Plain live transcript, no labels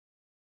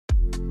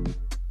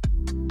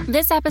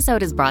This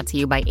episode is brought to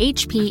you by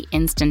HP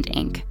Instant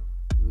Ink.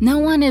 No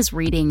one is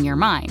reading your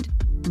mind,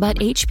 but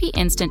HP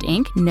Instant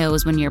Ink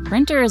knows when your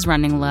printer is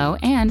running low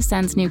and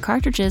sends new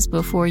cartridges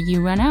before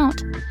you run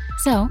out.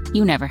 So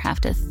you never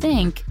have to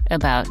think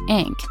about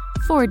ink.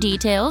 For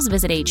details,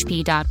 visit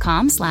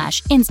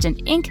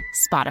hp.com/instant ink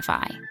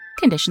Spotify.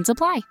 Conditions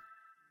apply.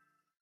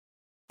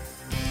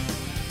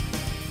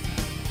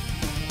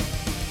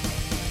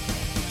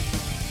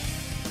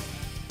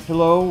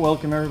 Hello,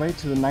 welcome everybody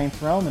to the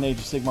Ninth Realm, an Age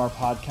of Sigmar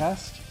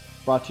podcast,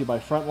 brought to you by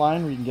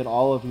Frontline, where you can get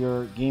all of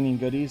your gaming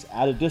goodies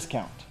at a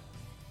discount.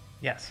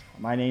 Yes.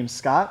 My name's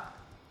Scott.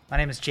 My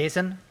name is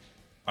Jason.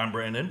 I'm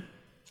Brandon.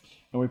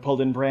 And we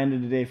pulled in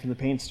Brandon today from the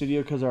paint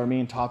studio because our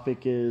main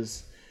topic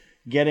is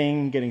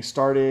getting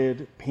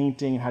started,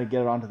 painting, and how to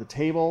get it onto the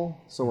table.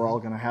 So we're all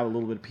going to have a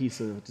little bit of piece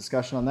of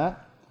discussion on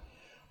that.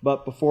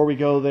 But before we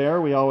go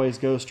there, we always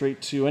go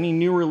straight to any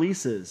new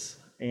releases.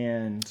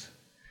 And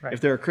if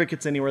there are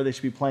crickets anywhere, they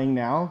should be playing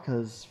now,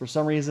 because for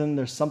some reason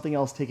there's something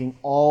else taking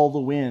all the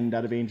wind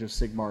out of Age of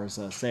Sigmar's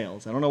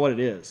sales. I don't know what it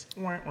is.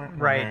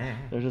 Right.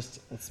 There's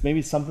just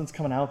maybe something's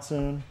coming out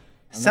soon.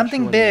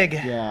 Something big.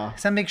 Yeah.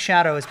 Some big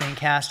shadow is being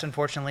cast,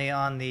 unfortunately,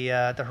 on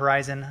the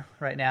horizon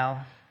right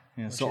now.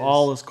 Yeah. So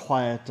all is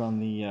quiet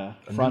on the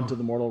front of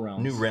the Mortal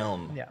Realms. New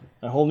realm. Yeah.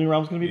 A whole new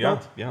realm's going to be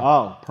built? Yeah.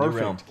 Oh, New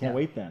realm. perfect. Can't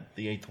wait then.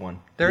 The eighth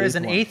one. There is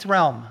eighth an one. eighth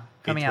realm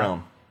coming Eighth out.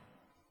 realm.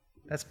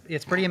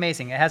 It's pretty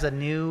amazing. It has a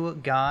new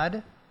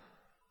god,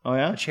 Oh,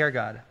 yeah? a chair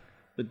god.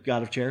 The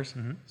God of Chairs?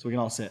 Mm-hmm. So we can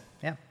all sit.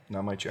 Yeah.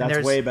 Not my chair. That's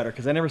there's way better,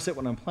 because I never sit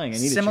when I'm playing. I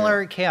need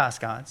Similar a chair. chaos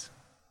gods.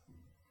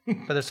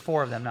 But there's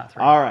 4 of them, not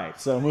 3. All right,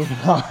 so moving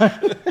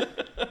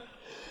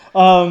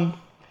on.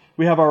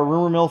 We have our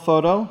rumor mill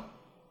photo,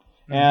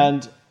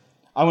 and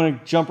I'm going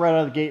to jump right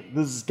out of the gate.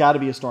 This has got to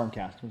be a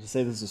Stormcast. I'm going to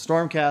say this is a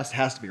Stormcast.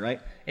 Has to be,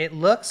 right? It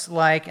looks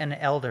like an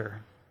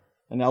elder.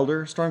 An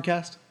Elder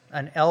Stormcast?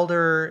 An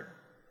elder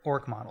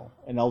orc model.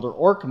 An Elder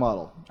Orc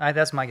model.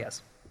 That's my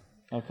guess.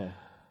 Okay.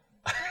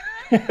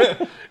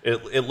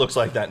 It looks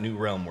like that new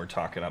realm we're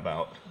talking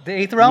about. The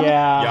eighth realm?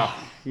 Yeah.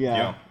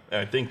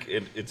 I think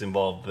it's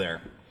involved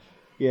there.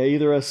 Yeah,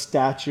 either a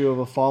statue of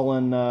a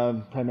fallen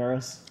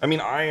Primaris. I mean,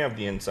 I have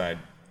the inside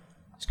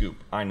scoop.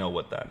 I know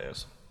what that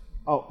is.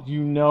 Oh,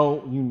 you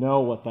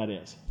know what that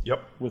is.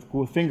 Yep. With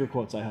finger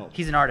quotes, I hope.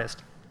 He's an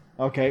artist.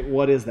 Okay,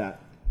 what is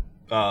that?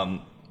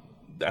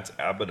 That's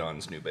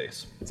Abaddon's new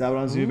base. It's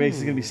Abaddon's new base.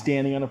 He's going to be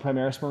standing on a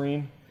Primaris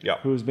Marine. Yeah.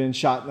 Who's been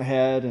shot in the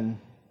head, and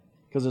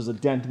because there's a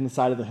dent in the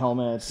side of the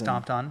helmet.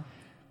 Stomped on.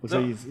 Looks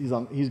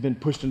like he's been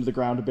pushed into the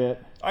ground a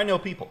bit. I know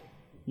people.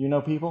 You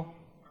know people?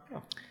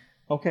 Yeah.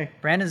 Okay.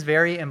 Brandon's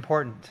very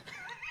important.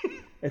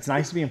 It's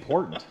nice to be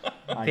important.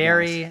 I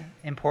Very guess.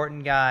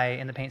 important guy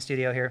in the paint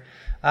studio here.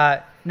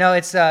 No,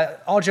 it's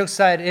all jokes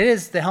aside. It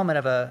is the helmet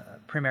of a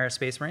Primaris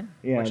Space Marine,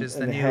 Yeah, which is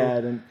and the new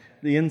head, and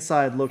the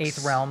inside looks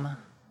eighth realm.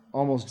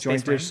 almost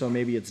Space Marine. jointish, so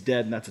maybe it's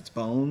dead and that's its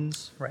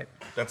bones. Right.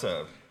 That's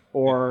a.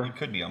 Or it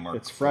could be a Mark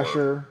it's IV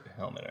fresher.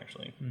 helmet,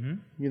 actually. Mm-hmm.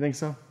 You think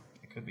so?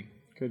 It could be.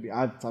 Could be.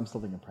 I'm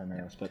still thinking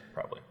Primaris, but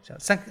Probably. So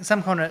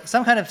some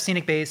kind of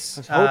scenic base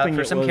I was hoping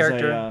for it some was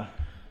character. I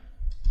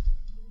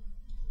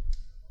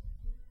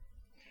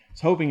was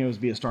hoping it would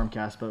be a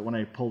Stormcast, but when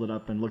I pulled it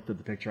up and looked at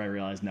the picture, I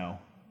realized no,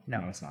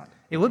 it's not.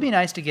 It would be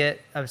nice to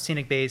get a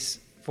scenic base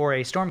for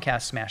a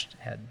Stormcast smashed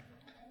head.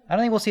 I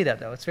don't think we'll see that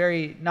though. It's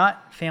very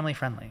not family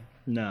friendly.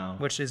 No.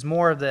 Which is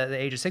more of the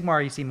Age of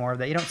Sigmar. You see more of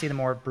that. You don't see the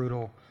more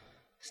brutal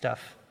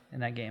stuff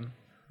in that game.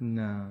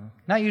 No.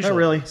 Not usually. Not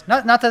really.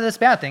 Not that it's a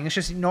bad thing. It's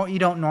just you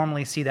don't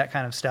normally see that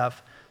kind of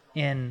stuff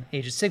in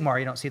Age of Sigmar.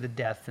 You don't see the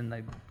death and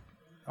the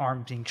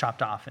arms being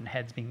chopped off and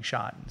heads being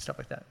shot and stuff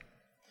like that.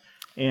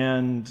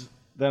 And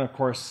then, of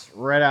course,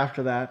 right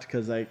after that,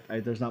 because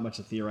there's not much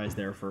to theorize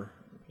there for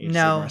Age of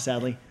No. Sigmar,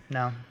 sadly,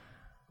 No.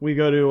 we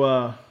go to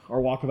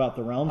our walk about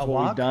the realms.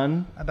 What we've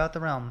done. About the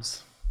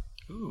realms.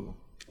 Ooh.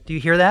 Do you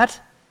hear that?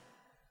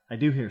 I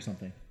do hear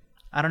something.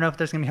 I don't know if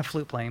there's gonna be a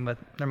flute playing, but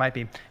there might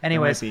be.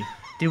 Anyways, be.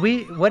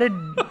 What did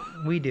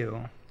we do?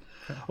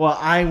 Well,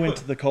 I went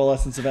to the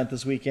Coalescence event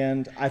this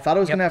weekend. I thought I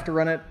was going to have to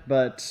run it,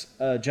 but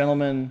a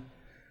gentleman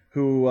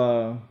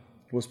who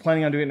was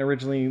planning on doing it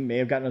originally may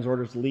have gotten his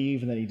orders to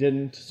leave, and then he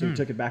didn't, so he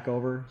took it back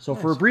over. So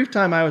for a brief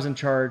time, I was in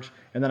charge,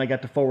 and then I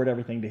got to forward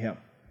everything to him,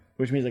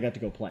 which means I got to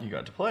go play. You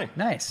got to play.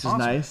 Nice. Which is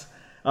nice.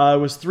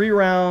 It was 3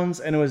 rounds,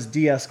 and it was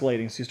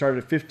de-escalating. So you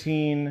started at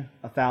 15,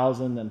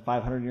 1,000, then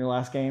 500 in your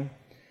last game.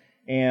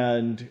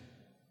 And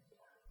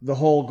the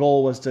whole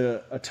goal was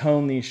to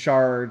atone these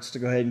shards to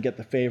go ahead and get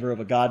the favor of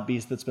a god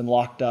beast that's been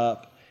locked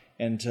up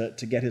and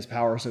to get his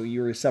power, so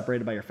you were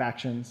separated by your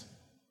factions.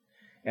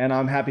 And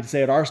I'm happy to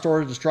say at our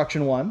store,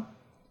 Destruction won.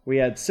 We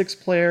had 6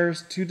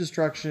 players, 2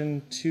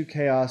 Destruction, 2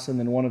 Chaos, and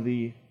then one of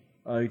each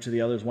of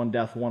the others, 1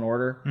 Death, 1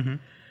 Order. Mm-hmm.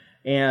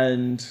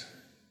 And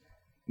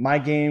my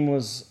game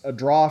was a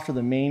draw for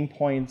the main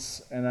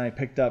points, and I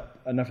picked up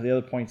enough of the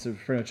other points to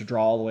pretty much a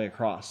draw all the way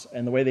across.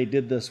 And the way they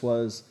did this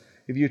was,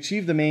 if you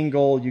achieved the main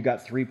goal, you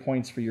got 3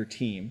 points for your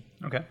team.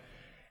 Okay.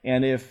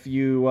 And if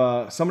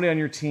you somebody on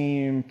your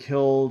team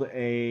killed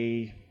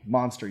a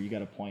monster, you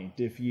got a point.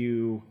 If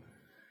you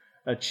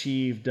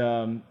achieved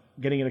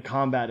getting into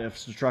combat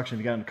if destruction. If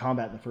you got into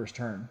combat in the first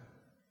turn,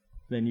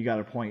 then you got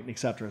a point,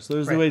 etc. So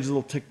there's the ways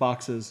little tick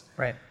boxes.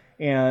 Right.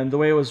 And the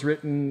way it was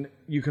written,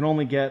 you can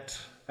only get,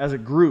 as a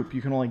group,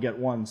 you can only get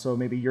one. So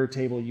maybe your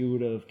table, you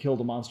would have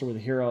killed a monster with a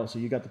hero, so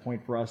you got the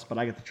point for us, but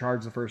I get to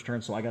charge the first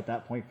turn, so I got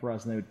that point for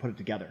us, and they would put it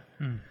together.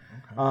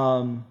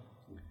 Okay.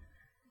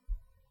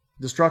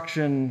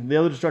 Destruction, the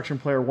other destruction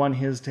player won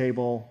his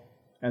table,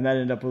 and that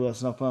ended up with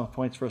us enough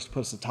points for us to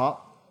put us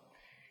atop.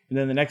 And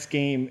then the next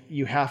game,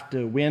 you have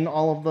to win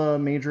all of the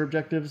major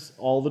objectives,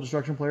 all the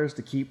destruction players,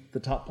 to keep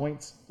the top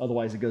points.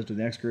 Otherwise, it goes to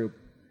the next group.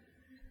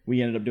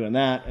 We ended up doing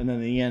that, and then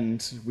in the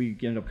end, we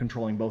ended up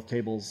controlling both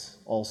tables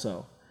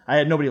also. I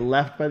had nobody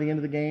left by the end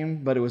of the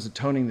game, but it was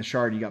atoning the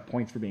shard. You got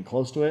points for being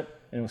close to it,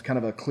 and it was kind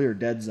of a clear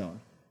dead zone.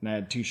 And I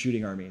had 2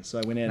 shooting armies. So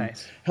I went in,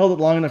 held it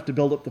long enough to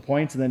build up the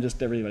points, and then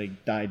just everybody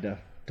died to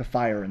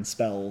fire and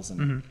spells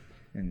and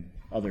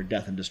other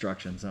death and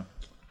destruction. So,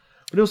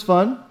 but it was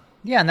fun.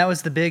 Yeah, and that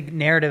was the big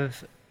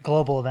narrative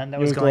global event that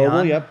was going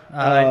on. Yep.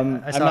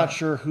 I'm not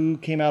sure who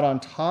came out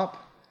on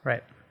top.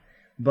 Right.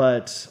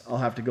 But I'll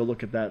have to go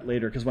look at that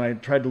later, because when I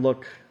tried to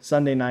look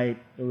Sunday night,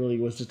 it really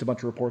was just a bunch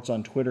of reports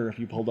on Twitter if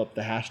you pulled up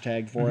the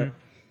hashtag for it.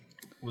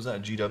 Was that a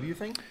GW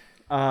thing?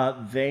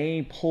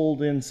 They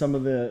pulled in some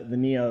of the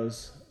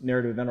NEO's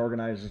narrative event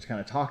organizers to kind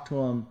of talk to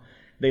them.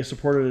 They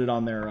supported it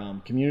on their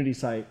community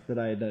site that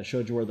I had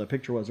showed you where the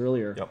picture was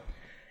earlier. Yep.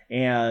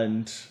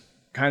 And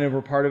kind of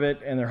were part of it,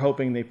 and they're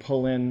hoping they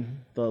pull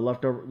in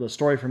the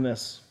story from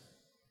this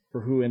for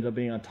who ended up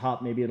being on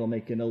top. Maybe it'll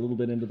make it a little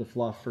bit into the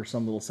fluff or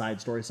some little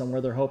side story somewhere,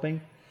 they're hoping.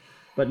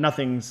 But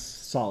nothing's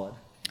solid.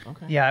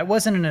 Okay. Yeah, it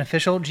wasn't an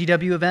official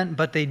GW event,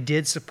 but they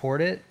did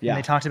support it. Yeah. And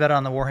they talked about it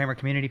on the Warhammer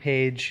community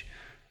page.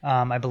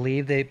 I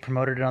believe they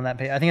promoted it on that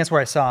page. I think that's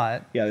where I saw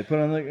it. Yeah, they put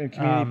it on the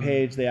community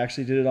page. They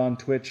actually did it on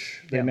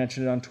Twitch. They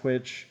mentioned it on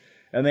Twitch.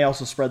 And they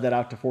also spread that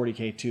out to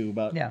 40K too,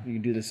 about you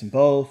can do this in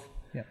both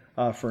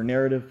for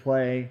narrative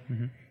play.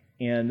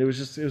 And it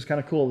was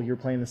kind of cool. You're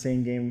playing the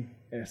same game,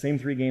 same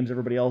 3 games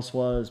everybody else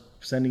was,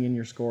 sending in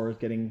your scores,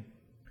 getting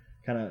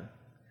kind of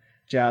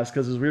jazzed.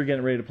 Because as we were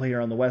getting ready to play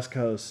here on the West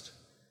Coast,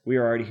 we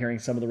were already hearing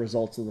some of the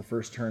results of the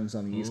first turns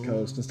on the East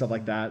Coast and stuff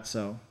like that.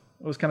 So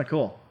it was kind of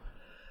cool.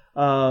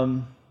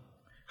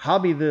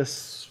 Hobby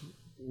this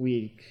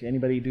week.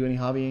 Anybody do any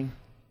hobbying?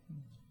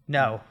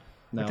 No.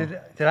 No. Did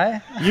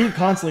I? You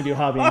constantly do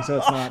hobbying, so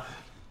it's not.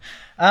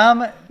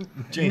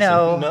 Jason,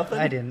 no, nothing?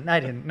 I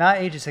didn't. Not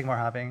Age of Sigmar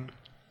hopping.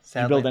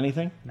 Sadly. You build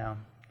anything? No.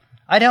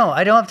 I don't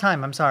have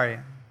time. I'm sorry.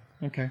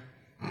 Okay.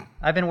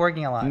 I've been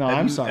working a lot. No,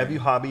 I'm sorry. Have you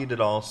hobbied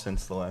at all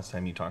since the last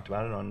time you talked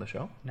about it on the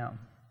show? No.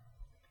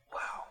 Wow.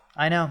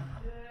 I know.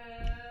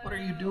 What are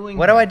you doing?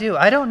 What do I do?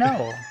 I don't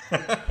know.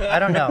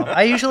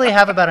 I usually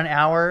have about an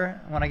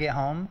hour when I get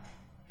home,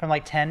 from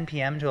like 10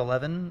 p.m. to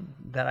 11,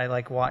 that I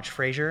like watch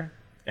Frasier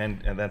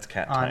And that's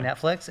cat on time.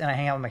 Netflix, and I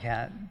hang out with my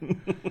cat.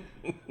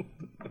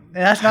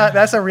 And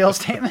that's a real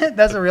statement.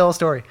 That's a real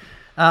story.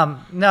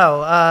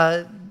 No,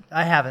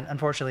 I haven't,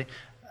 unfortunately.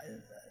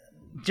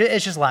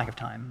 It's just lack of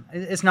time.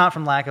 It's not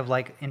from lack of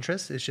like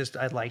interest. It's just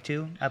I'd like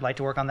to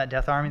work on that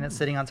Death Army that's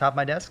sitting on top of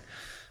my desk.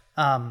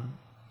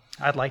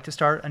 I'd like to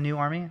start a new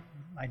army.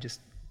 I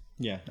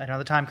don't have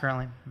the time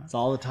currently. It's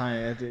all the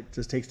time. It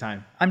just takes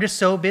time. I'm just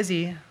so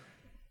busy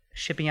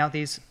shipping out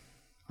these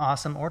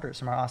awesome orders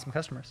from our awesome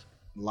customers.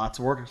 Lots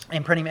of orders.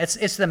 And printing.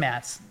 It's the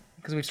mats,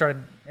 because we've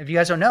started. If you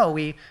guys don't know,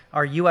 we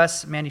are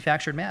U.S.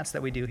 manufactured mats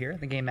that we do here,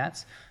 the game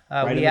mats.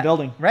 Right in the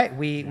building. Right.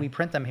 We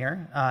print them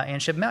here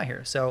and ship them out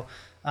here. So,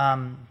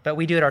 but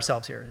we do it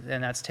ourselves here,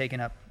 and that's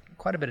taken up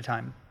quite a bit of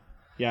time.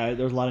 Yeah,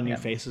 there's a lot of new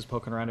faces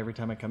poking around every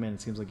time I come in.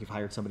 It seems like you've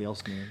hired somebody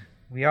else new.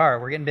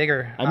 We're getting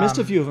bigger. I missed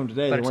a few of them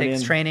today. But They it weren't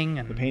takes in training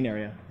and the paint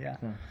area. Yeah.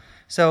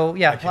 So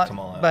yeah, I kicked them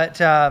all out.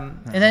 But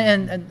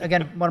and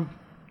again,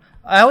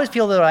 I always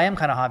feel that I am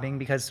kind of hobbying,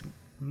 because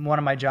one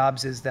of my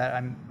jobs is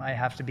that I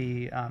have to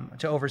be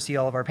to oversee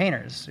all of our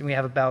painters. We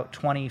have about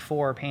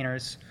 24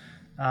 painters,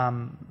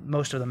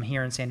 most of them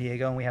here in San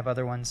Diego, and we have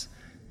other ones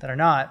that are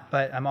not.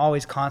 But I'm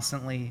always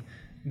constantly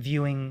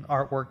viewing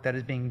artwork that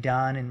is being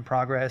done, in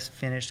progress,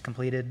 finished,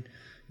 completed,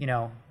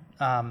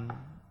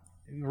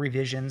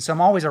 revisions. So I'm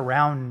always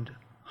around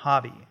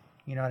hobby.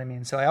 You know what I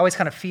mean? So I always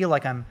kind of feel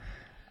like I'm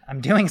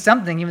doing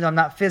something, even though I'm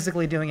not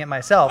physically doing it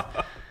myself,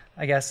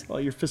 I guess. Well,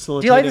 you're Do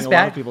facilitating you like this a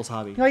lot of people's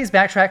hobby. You like this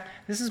backtrack?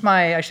 This is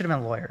I should have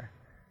been a lawyer.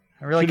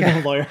 I really Should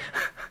have been a lawyer.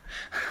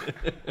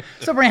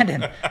 So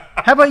Brandon,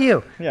 how about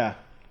you? Yeah.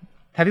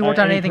 Have you worked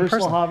on Any anything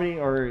personal personal? hobby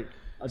or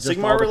just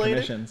Sigmar all the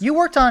related? commissions? You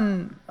worked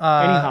on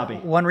Any hobby.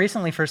 one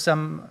recently for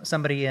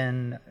somebody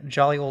in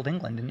jolly old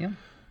England, didn't you?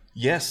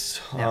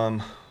 Yes.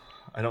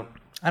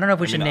 I don't know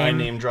if we should I name.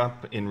 name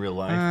drop in real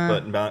life,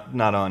 but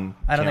not on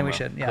I don't think we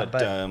camera. should, yeah,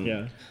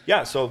 but-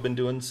 yeah. So I've been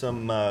doing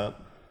some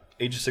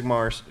Age of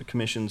Sigmar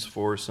commissions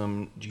for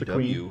some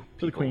GW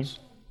For the Queen. peoples.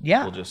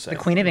 Yeah, We'll just say. the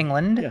Queen of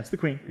England. Yeah, it's the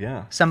Queen.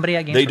 Yeah. Somebody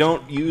at Games They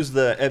Workshop. don't use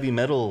the heavy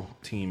metal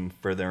team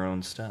for their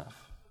own stuff.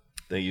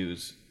 They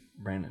use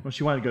Brandon. Well,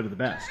 she wanted to go to the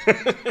best.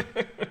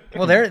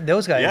 Well,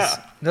 those guys.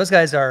 Yeah. Those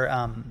guys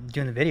are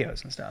doing the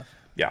videos and stuff.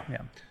 Yeah.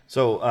 Yeah.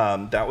 So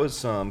that was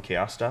some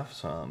Chaos stuff,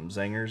 some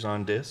Zangers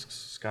on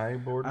discs,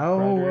 Skyboard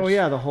Oh Riders.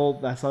 yeah, the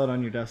whole I saw it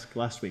on your desk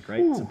last week,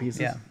 right? Some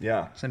pieces. Yeah.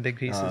 Yeah. Some big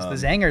pieces.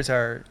 The Zangers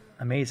are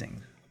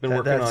amazing. Been The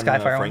working on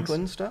Skyfire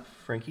Franklin ones. stuff,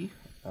 Frankie.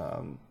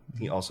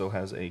 He also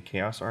has a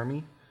Chaos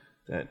Army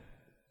that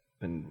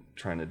been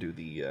trying to do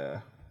the,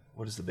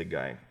 what is the big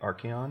guy?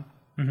 Archeon?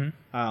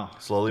 Oh,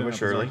 Slowly doing but up his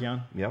surely.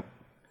 Archeon. Yep.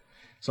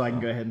 So I can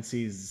go ahead and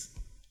see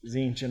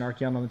Zinch and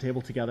Archeon on the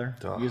table together,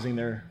 Duh. using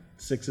their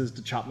 6s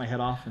to chop my head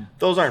off. And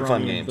Those aren't throw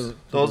fun me into games. the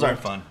Those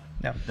aren't left.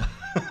 fun.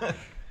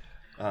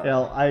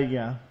 No.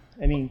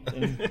 Any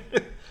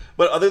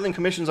But other than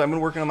commissions, I've been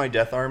working on my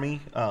Death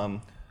Army.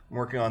 I'm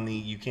working on the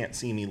You Can't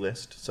See Me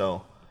list.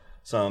 So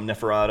some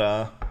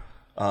Neferata.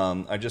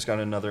 I just got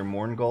another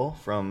Morngul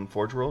from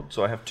Forge World,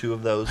 so I have 2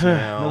 of those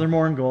now. another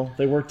Morngul.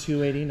 They were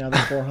 280, now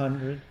they're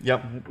 400.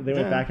 Yep. They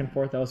went back and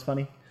forth. That was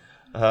funny.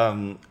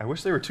 I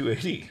wish they were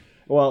 280.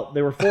 Well,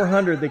 they were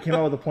 400. They came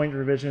out with the point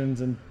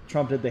revisions, and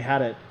Trump did. They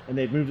had it, and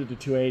they'd moved it to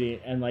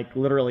 280. And like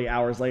literally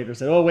hours later,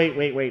 said, "Oh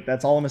wait,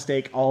 that's all a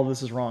mistake. All of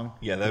this is wrong.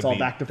 Yeah, it's all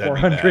back to that'd be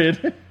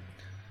 400."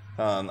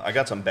 I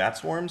got some Bat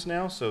Swarms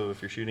now, so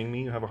if you're shooting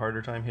me, you have a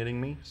harder time hitting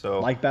me. So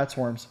Like bat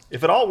swarms.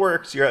 if it all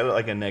works, you're at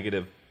like a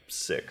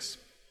 -6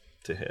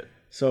 to hit.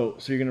 So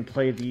you're gonna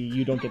play the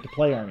you don't get to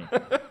play army.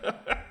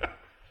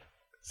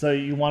 So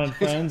you wanted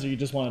friends, or you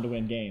just wanted to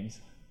win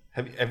games?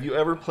 Have you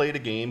ever played a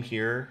game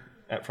here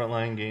at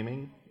Frontline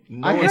Gaming?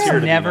 No I one's have here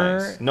to never-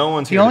 be nice. No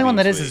one's The here. only to one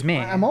be that sweet. is me.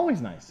 I'm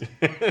always nice.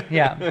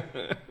 Yeah.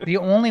 The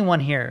only one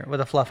here with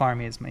a fluff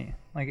army is me,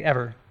 like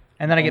ever.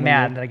 And then I get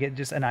mad that I get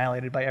just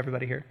annihilated by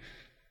everybody here.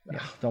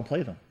 Don't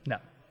play them. No.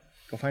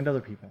 Go find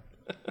other people.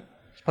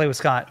 Just play with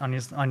Scott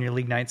on your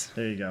league nights.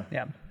 There you go.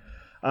 Yeah.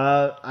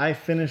 I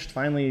finished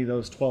finally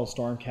those 12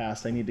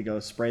 Stormcast. I need to go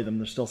spray them.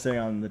 They're still sitting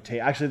on the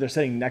table. Actually, they're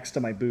sitting next to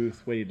my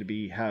booth, waiting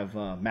to have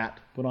Matt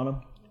put on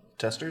them.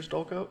 Testers,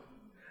 Dolcoat?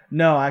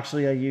 No,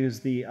 actually, I use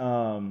the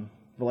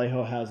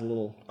Vallejo has a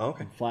little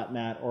Okay. flat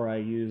mat, or I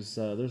use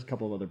there's a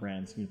couple of other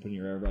brands you can put in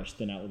your airbrush,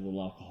 thin out with a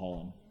little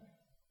alcohol, and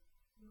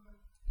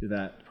do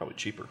that. Probably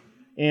cheaper.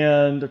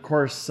 And of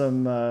course,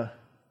 some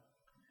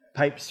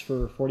pipes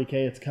for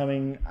 40K. It's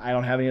coming. I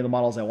don't have any of the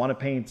models I want to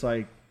paint, so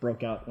I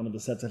broke out one of the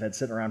sets I've had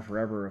sitting around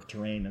forever of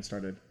terrain and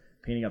started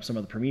painting up some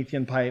of the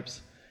Promethean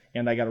pipes.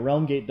 And I got a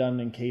Realm Gate done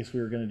in case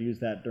we were going to use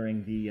that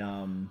during the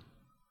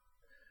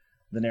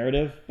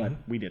narrative, but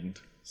we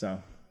didn't.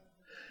 So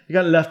it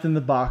got left in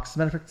the box. As a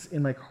matter of fact, it's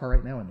in my car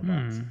right now in the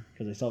box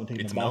because I still haven't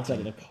taken It's the box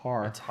melting. out of the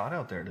car. It's hot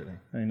out there today.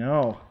 I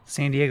know.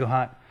 San Diego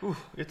hot. Ooh,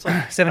 it's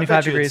like 75 I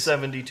bet you degrees. It's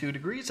 72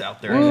 degrees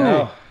out there. I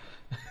know.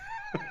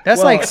 That's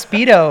Well, like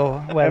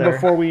Speedo And weather.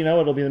 before we know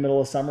it, it'll be the middle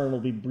of summer and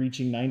it'll be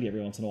breaching 90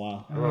 every once in a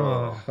while.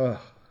 Ugh.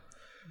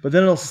 But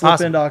then it'll slip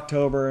Awesome. into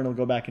October and it'll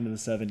go back into the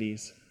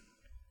 70s.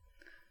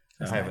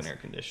 I have an air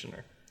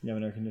conditioner. You have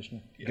an air conditioner?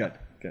 Yeah.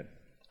 Good.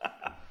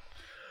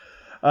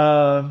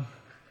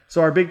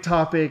 So our big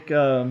topic,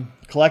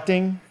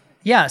 collecting,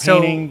 yeah.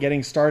 So painting,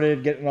 getting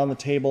started, getting on the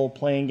table,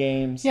 playing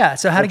games. yeah.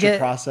 So how to What's your get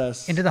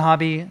process into the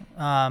hobby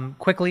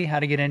quickly, how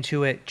to get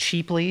into it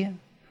cheaply, and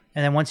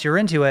then once you're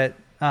into it,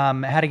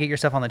 how to get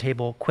yourself on the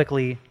table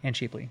quickly and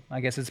cheaply.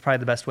 I guess it's probably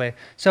the best way.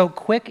 So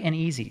quick and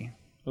easy.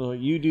 Well,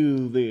 you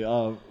do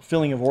the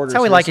filling of orders.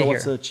 how we here, like so it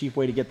what's here. a cheap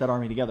way to get that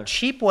army together?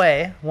 Cheap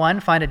way, one,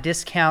 find a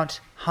discount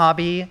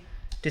hobby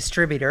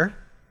distributor.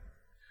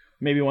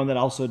 Maybe one that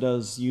also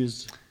does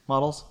used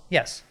models.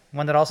 Yes,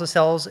 one that also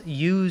sells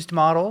used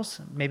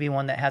models. Maybe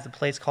one that has a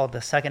place called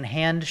the Second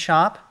Hand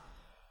Shop,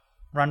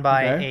 run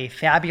by Okay. a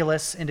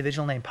fabulous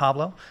individual named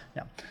Pablo.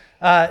 No.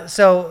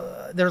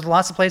 So there's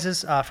lots of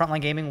places.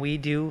 Frontline Gaming, we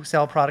do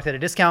sell product at a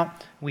discount.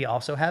 We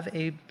also have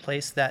a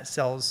place that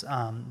sells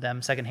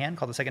them secondhand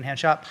called the Second Hand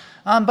Shop.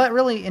 But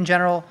really, in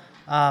general,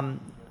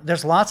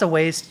 there's lots of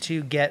ways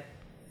to get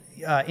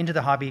into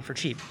the hobby for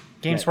cheap.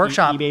 Games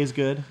Workshop. eBay's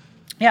good.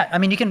 Yeah, I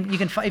mean, you can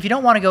if you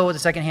don't want to go with the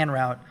secondhand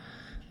route,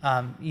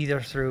 either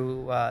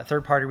through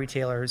third-party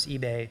retailers,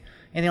 eBay,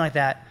 anything like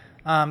that.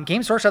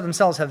 Games Workshop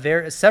themselves have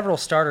several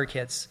starter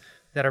kits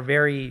that are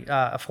very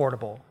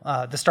affordable.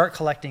 The Start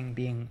Collecting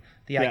being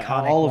the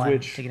iconic all of one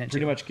which to get into.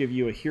 pretty much give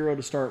you a hero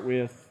to start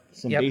with,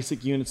 some Yep.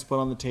 basic units to put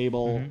on the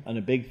table, and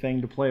a big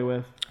thing to play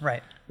with.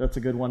 Right, That's a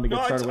good one to get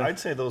No, started with. I'd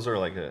say those are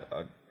like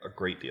a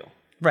great deal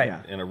right,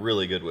 Yeah. and a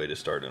really good way to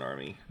start an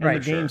army. And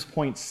Right. the game's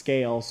point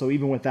scale, so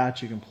even with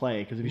that you can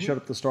play. Because if you showed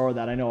up at the store with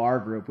that, I know our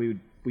group, we'd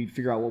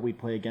figure out what we'd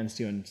play against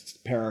you and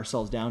pair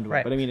ourselves down to it.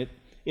 Right. But I mean,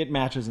 it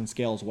matches and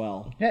scales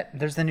well. Yeah,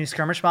 there's the new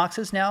skirmish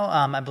boxes now.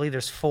 I believe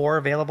there's 4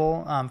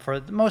 available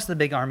for most of the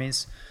big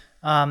armies.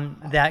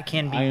 That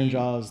can be Iron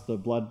Jaws, the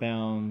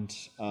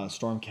Bloodbound,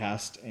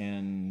 Stormcast,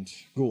 and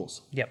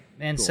Ghouls. Yep.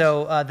 And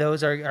so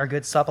those are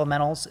good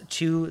supplementals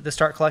to the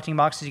Start Collecting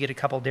boxes. You get a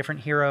couple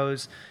different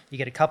heroes. You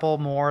get a couple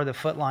more of the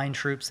footline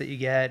troops that you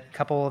get. A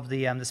couple of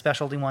the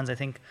specialty ones. I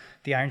think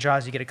the Iron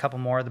Jaws, you get a couple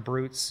more of the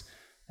brutes.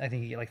 I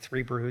think you get like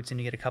 3 brutes, and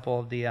you get a couple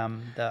of the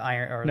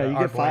Iron or No, the you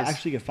Ard get 5. Boys.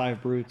 Actually, you get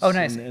 5 brutes Oh,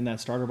 nice. in that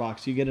starter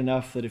box. You get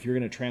enough that if you're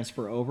going to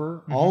transfer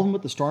over, all of them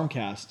with the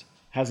Stormcast,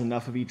 has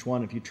enough of each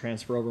one. If you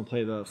transfer over and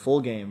play the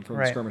full game from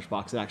the Right. skirmish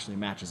box, it actually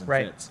matches and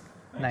Right. fits,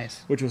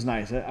 Nice. which was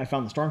nice. I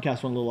found the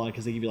Stormcast one a little odd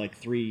because they give you like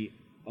 3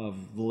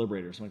 of the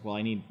Liberators. I'm like, well,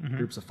 I need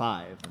groups of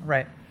 5.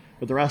 Right.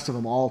 But the rest of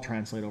them all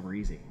translate over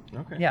easy.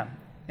 Okay. Yeah.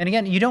 And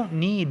again, you don't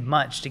need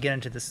much to get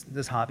into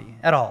this hobby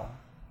at all.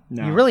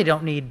 No. You really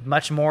don't need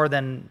much more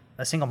than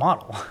a single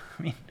model.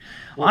 I mean,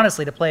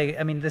 honestly, to play,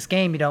 I mean, this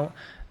game,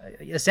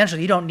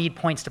 essentially, you don't need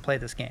points to play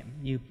this game.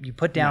 You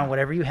put down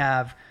whatever you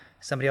have,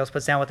 somebody else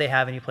puts down what they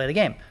have, and you play the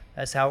game.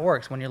 That's how it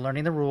works. When you're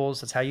learning the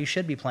rules, that's how you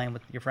should be playing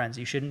with your friends.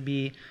 You shouldn't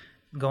be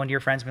going to your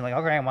friends and being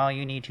like, okay, well,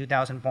 you need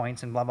 2,000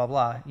 points and blah, blah,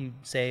 blah. You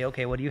say,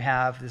 okay, what do you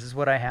have? This is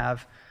what I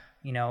have.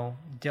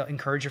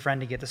 Encourage your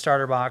friend to get the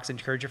starter box.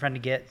 Encourage your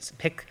friend to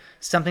pick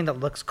something that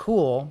looks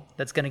cool,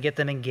 that's going to get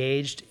them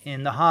engaged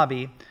in the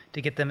hobby,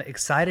 to get them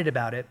excited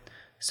about it.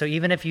 So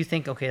even if you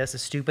think, okay, that's the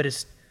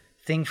stupidest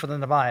thing for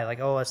them to buy, like,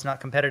 oh, it's not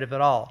competitive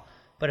at all.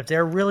 But if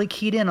they're really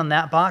keyed in on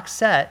that box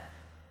set,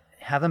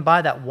 have them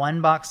buy that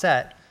one box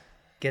set,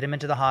 get them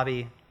into the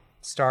hobby,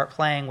 start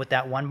playing with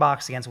that one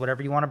box against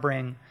whatever you want to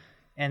bring,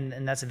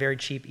 and that's a very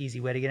cheap, easy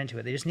way to get into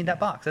it. They just need that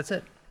box. That's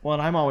it. Well,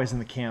 and I'm always in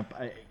the camp.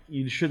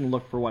 You shouldn't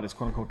look for what is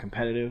quote unquote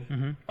competitive.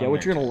 Get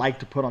what you're going to like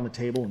to put on the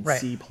table and Right.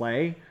 see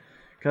play,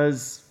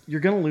 because you're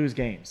going to lose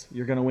games.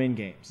 You're going to win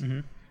games.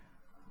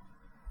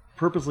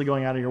 Purposely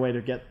going out of your way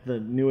to get the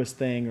newest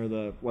thing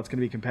or what's going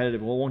to be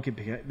competitive. Well, it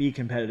won't be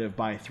competitive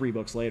by 3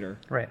 books later.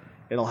 Right.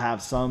 It'll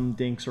have some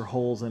dinks or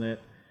holes in it,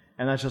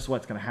 and that's just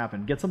what's going to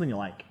happen. Get something you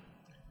like.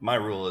 My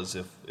rule is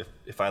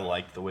if I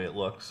like the way it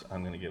looks,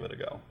 I'm going to give it a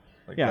go.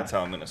 Yeah. That's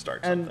how I'm going to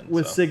start And something.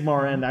 with so.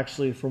 Sigmar, and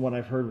actually from what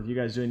I've heard with you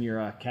guys doing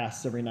your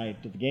casts every night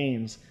at the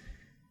games,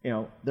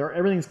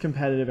 everything's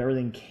competitive.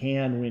 Everything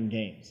can win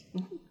games.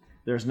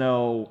 There's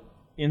no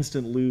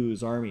instant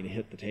lose army to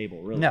hit the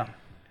table, really. No.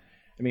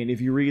 I mean,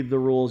 if you read the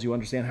rules, you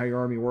understand how your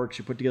army works,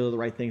 you put together the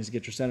right things to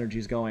get your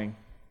synergies going,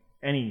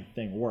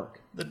 anything will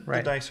work. The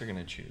Right. dice are going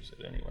to choose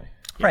it anyway.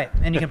 Right.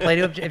 And you can play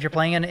if you're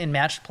playing in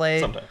matched play.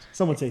 Sometimes.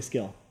 Some would say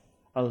skill.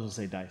 Others will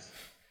say dice.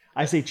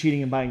 I say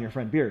cheating and buying your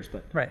friend beers,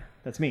 but Right.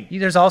 that's me.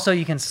 There's also,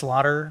 you can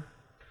slaughter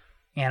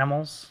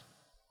animals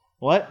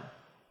What?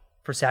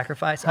 for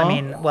sacrifice. Huh? I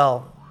mean,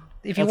 well,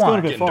 if you That's going want.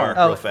 a bit Getting far.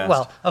 dark real fast.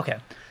 Well, okay.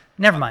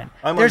 Never mind.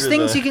 I'm There's under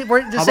things the- you can.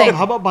 We're just How saying. about,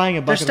 how about buying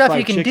a there's bucket stuff of fried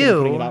you can chicken and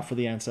putting do. it out for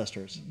the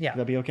ancestors? Yeah.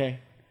 Would that be okay?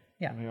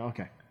 Yeah,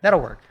 Okay.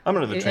 that'll work. I'm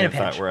under the In train a of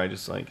thought pinch. where I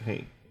just like,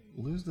 hey,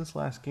 lose this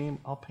last game,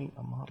 I'll paint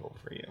a model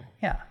for you.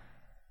 Yeah.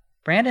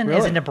 Brandon is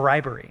Really? into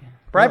bribery.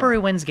 Bribery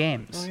wins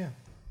games. Oh, yeah.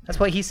 That's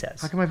what he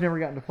says. How come I've never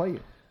gotten to play you?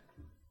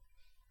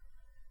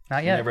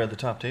 Not yet. Never at the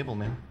top table,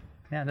 man.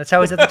 Yeah, that's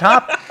how he's at the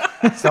top.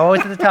 It's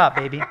always at the top,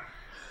 baby.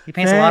 He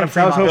paints a lot of Thanks.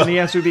 free I was hoping models. the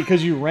answer would be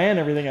because you ran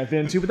everything I've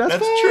been to, but that's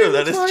That's fine, true,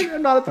 that that's is fine. true.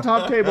 I'm not at the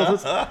top table.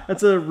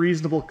 That's a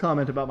reasonable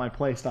comment about my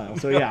play style.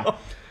 So yeah.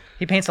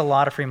 He paints a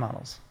lot of free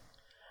models.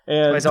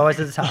 And He's always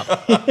at the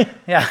top.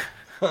 Yeah.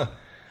 so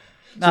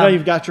now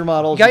you've got your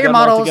models. You got your them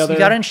all models. together. You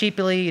got it in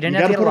cheaply. You didn't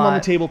You have got to to get put a them on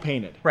lot. the table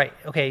painted. Right.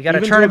 Okay. You got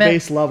Even a to a tournament.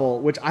 base level,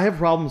 which I have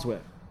problems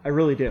with. I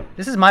really do.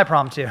 This is my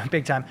problem too,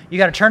 big time. You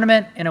got a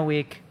tournament in a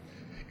week.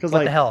 Because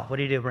What the hell? What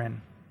do you do,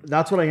 Brandon?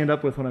 that's what I end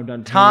up with when I'm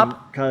done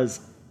Top because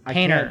I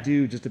painter. can't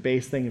do just a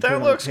base thing and That put it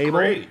on looks the table.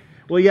 great.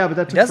 Well, yeah, but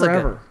that took does look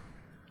good. forever.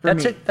 For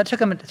me. That took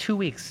him 2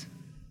 weeks.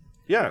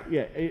 Yeah.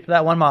 Yeah, it, For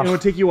that one it model.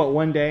 would take you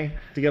one day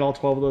to get all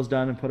 12 of those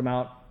done and put them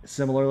out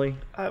similarly.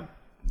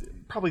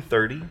 Probably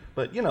 30,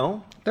 but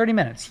 30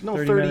 minutes. no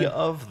 30 30 minutes.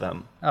 of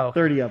them. Oh.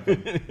 30 of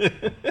them.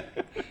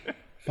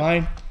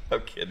 Fine.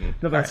 I'm kidding.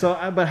 No, but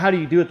but how do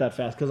you do it that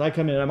fast? Because I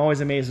come in, I'm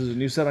always amazed. There's a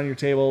new set on your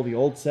table. The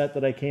old set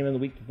that I came in the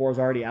week before is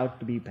already out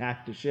to be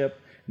packed to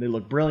ship, and they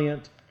look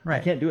brilliant. I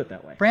Right. can't do it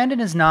that way. Brandon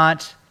is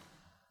not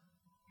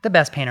the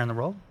best painter in the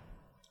world.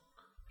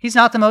 He's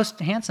not the most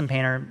handsome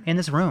painter in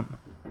this room.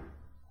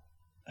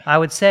 I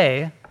would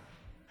say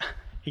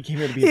He came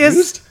here to be he is.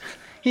 abused.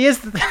 He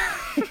is.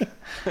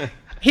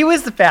 He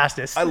was the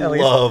fastest. I at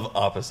least. love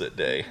Opposite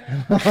Day.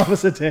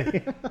 Opposite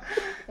day.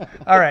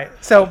 All right.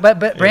 So, but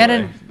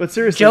Brandon. Anyway. But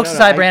seriously, Jokes no,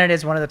 aside, I- Brandon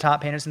is one of the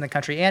top painters in the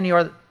country, and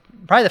you're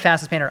probably the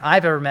fastest painter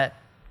I've ever met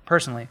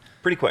personally.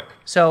 Pretty quick.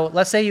 So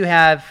let's say you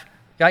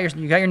got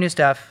your new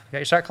stuff, you got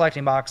your start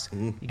collecting box.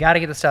 Mm-hmm. You got to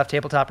get the stuff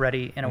tabletop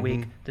ready in a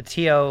week. The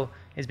TO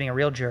is being a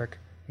real jerk.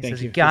 He Thank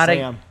says you. you Yes, I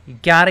am.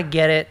 gotta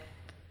get it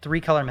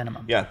 3-color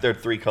minimum. Yeah, their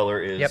 3-color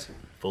is Yep.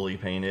 fully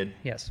painted.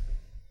 Yes.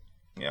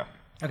 Yeah.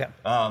 Okay.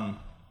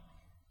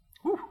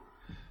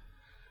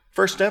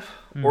 First step,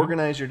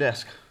 organize your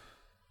desk.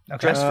 Okay.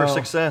 Dress for Oh,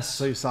 success.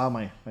 So you saw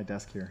my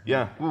desk here.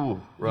 Yeah.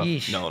 Ooh, rough.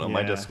 Yeesh. No,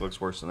 my Yeah. desk looks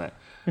worse than that.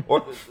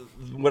 Or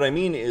what I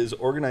mean is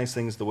organize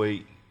things the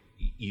way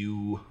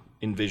you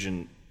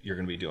envision you're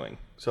going to be doing.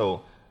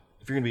 So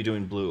if you're going to be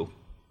doing blue,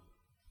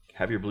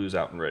 have your blues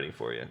out and ready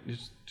for you.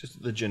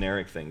 Just the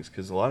generic things,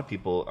 because a lot of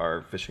people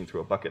are fishing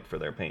through a bucket for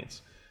their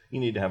paints. You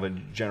need to have a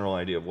general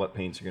idea of what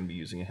paints you're going to be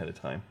using ahead of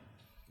time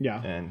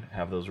Yeah. and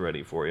have those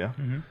ready for you.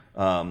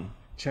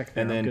 Check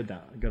there. And then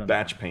good on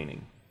batch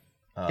painting.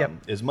 Yep.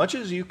 As much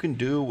as you can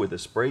do with a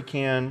spray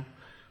can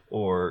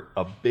or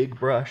a big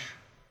brush,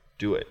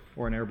 do it. that.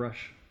 Or an airbrush.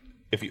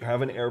 if you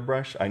have an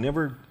airbrush, I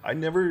never,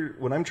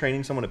 when I'm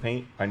training someone to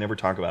paint, I never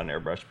talk about an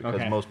airbrush because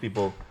Okay. most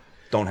people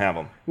don't have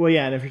them. Well,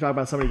 yeah, and if you're talking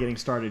about somebody getting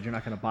started, you're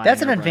not going to buy.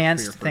 That's an an airbrush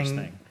advanced for your first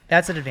thing.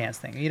 That's an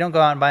advanced thing. You don't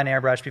go out and buy an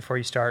airbrush before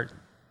you start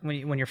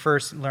when you're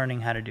first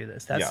learning how to do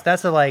this. Yeah.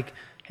 That's a like,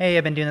 hey,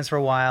 I've been doing this for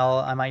a while.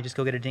 I might just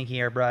go get a dinky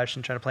airbrush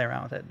and try to play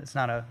around with it. It's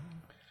not a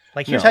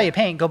like here's No. how you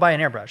paint. Go buy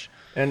an airbrush.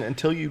 And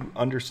until you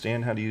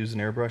understand how to use an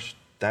airbrush,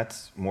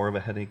 that's more of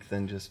a headache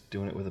than just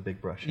doing it with a big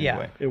brush Yeah.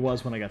 anyway. It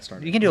was when I got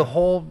started. You can do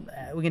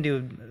we can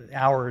do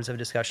hours of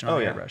discussion on Oh,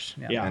 the yeah.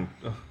 airbrush. Yeah.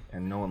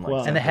 And no one likes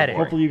Well, that. And the They're headache.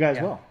 boring. Hopefully, you guys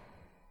Yeah. will.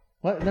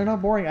 What? They're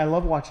not boring. I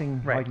love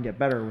watching how I Right. can get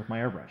better with my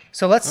airbrush.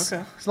 So let's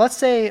Okay.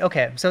 say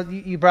so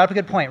you brought up a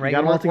good point, right? got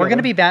 'em all We're going to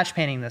together. be batch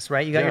painting this,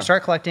 right? You got Yeah. your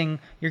start collecting.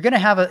 You're going to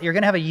have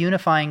a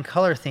unifying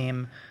color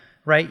theme,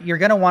 right? You're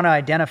going to want to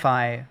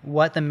identify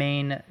what the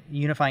main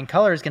unifying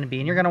color is going to be,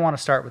 and you're going to want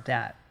to start with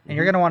that. And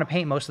you're going to want to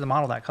paint most of the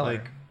model that color.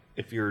 Like,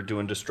 if you're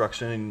doing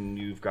destruction and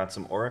you've got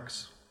some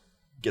Oryx,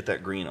 get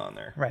that green on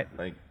there. Right.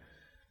 Like,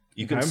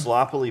 you can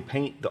sloppily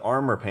paint the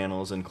armor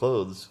panels and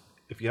clothes.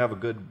 If you have a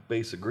good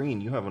base of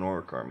green, you have an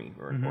Oryx army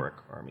or an Oryx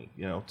army,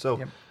 you know?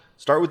 So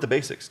start with the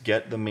basics.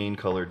 Get the main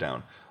color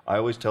down. I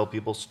always tell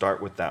people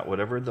start with that.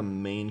 Whatever the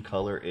main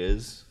color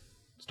is,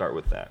 start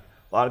with that.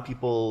 A lot of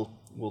people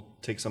will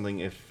take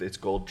something, if it's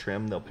gold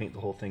trim, they'll paint the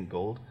whole thing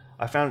gold.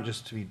 I found it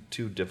just to be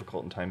too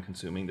difficult and time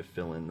consuming to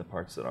fill in the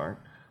parts that aren't.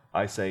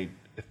 I say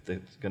if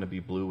it's going to be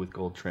blue with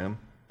gold trim,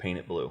 paint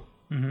it blue.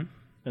 And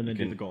then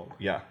do the gold.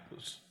 Yeah.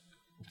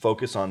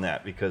 Focus on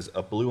that because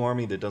a blue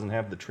army that doesn't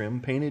have the trim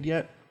painted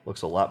yet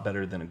looks a lot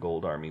better than a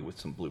gold army with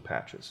some blue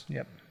patches.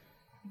 Yep.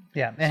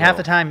 Yeah, and half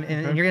the So- time,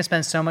 and you're going to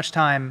spend so much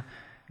time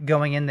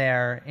going in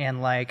there,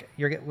 and like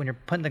when you're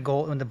putting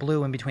the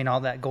blue in between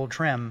all that gold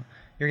trim,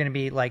 you're going to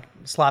be like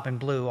slopping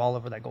blue all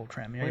over that gold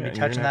trim. You're going to yeah, be and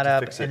you're touching gonna that have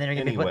up, to fix it and then you're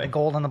going to be putting the anyway.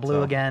 gold on the blue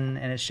So- again,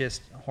 and it's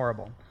just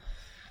horrible.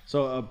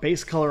 So a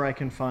base color I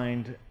can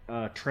find,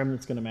 trim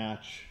that's going to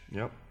match,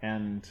 Yep.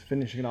 and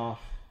finishing it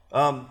off.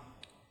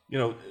 You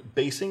know,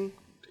 basing,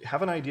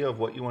 have an idea of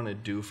what you want to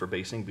do for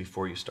basing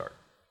before you start.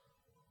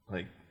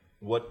 Like,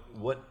 what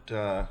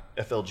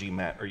FLG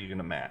mat are you going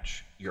to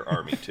match your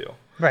army to?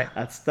 Right.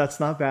 That's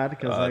not bad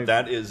because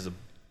That is a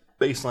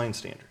baseline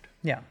standard.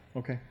 Yeah.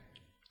 okay.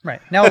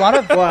 Right. Now a lot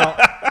of Well,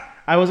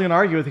 I wasn't going to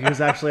argue with you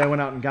because actually I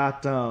went out and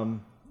got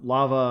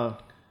lava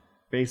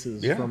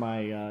bases Yeah. for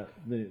my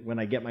when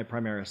I get my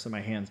Primaris in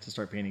my hands to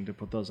start painting to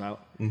put those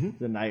out.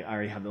 Then I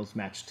already have those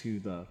matched to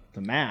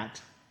the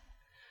mat.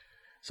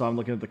 So I'm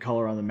looking at the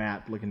color on the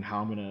mat, looking how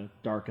I'm going to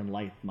dark and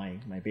light my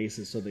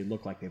bases so they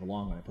look like they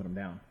belong when I put them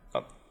down.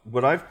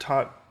 What I've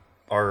taught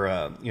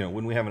our,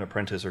 when we have an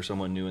apprentice or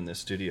someone new in this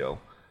studio,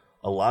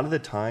 a lot of the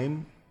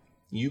time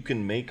you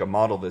can make a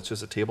model that's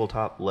just a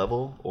tabletop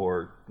level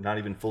or not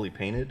even fully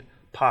painted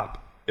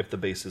pop if the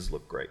bases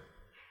look great,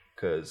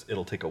 because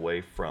it'll take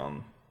away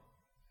from,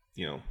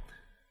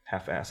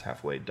 half-ass,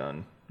 halfway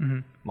done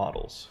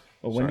models.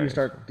 Well, when do you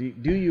Sorry. start?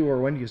 Do you or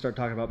when do you start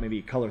talking about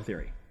maybe color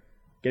theory,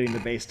 getting the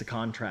base to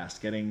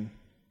contrast,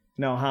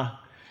 no, huh?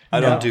 I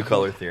don't do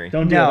color theory.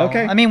 Don't do no. it.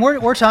 Okay. I mean,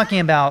 we're talking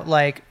about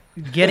like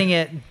getting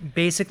it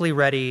basically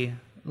ready,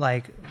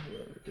 like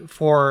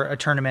for a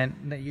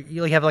tournament. That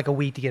you have like a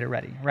week to get it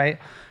ready, right?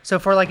 So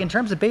for like in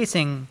terms of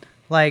basing,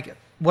 like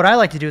what I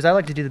like to do is I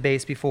like to do the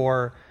base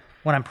before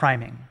when I'm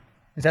priming.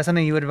 Is that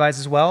something you would advise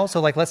as well? So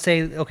like, let's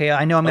say, okay,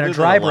 I know I'm going to Other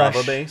than dry a brush.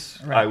 lava base,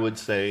 Right. I would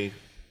say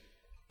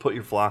put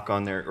your flock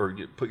on there, or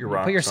put your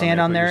rocks. Put your sand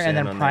on there, and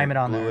then prime it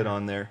on glue there. it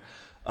on there.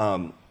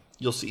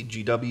 You'll see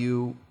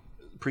GW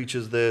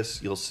preaches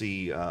this. You'll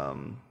see,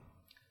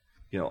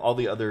 all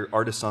the other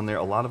artists on there.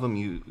 A lot of them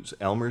use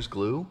Elmer's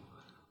glue.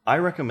 I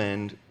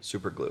recommend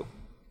super glue.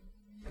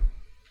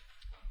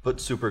 Put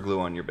super glue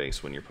on your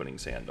base when you're putting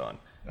sand on.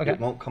 Okay. It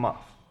won't come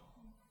off.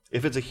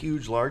 If it's a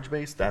huge, large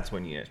base, that's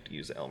when you have to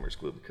use the Elmer's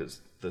glue,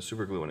 because the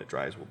super glue, when it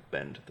dries, will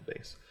bend the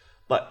base.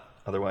 But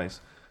otherwise,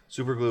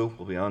 super glue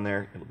will be on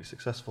there. It'll be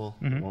successful.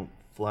 It won't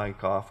fly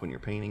off when you're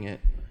painting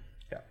it.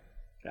 Yeah.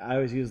 I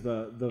always use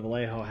the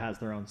Vallejo has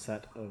their own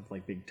set of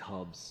like big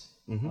tubs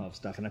of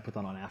stuff, and I put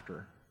that on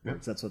after. Yeah.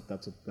 That's what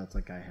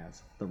that guy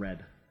has. The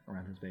red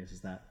around his base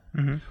is that.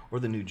 Or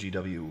the new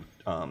GW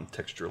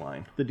texture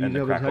line. The and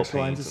GW crackle texture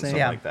line's paints the and same? stuff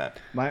Yeah. like that.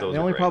 The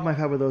only problem I've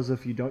had with those is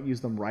if you don't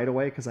use them right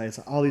away, because I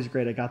said, oh, these are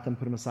great, I got them,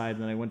 put them aside,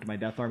 and then I went to my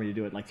Death Army to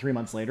do it like 3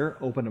 months later,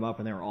 opened them up,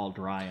 and they were all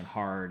dry and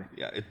hard.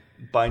 Yeah,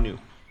 buy new.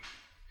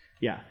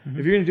 Yeah. If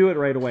you're going to do it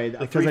right away, The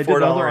because I did $3-4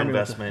 the other army with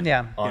investment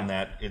Yeah. on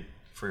that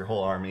for your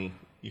whole army,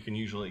 you can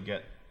usually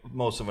get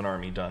most of an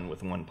army done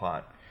with one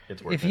pot.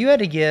 It's worth If it. you had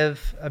to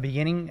give a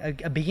beginning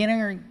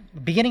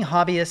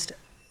hobbyist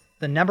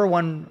the number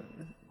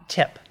one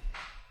tip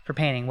for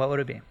painting, what would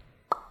it be?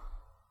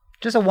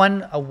 Just a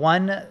one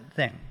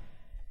thing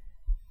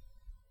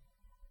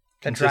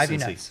that drive you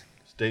Consistency. nuts.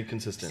 Stay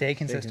consistent. Stay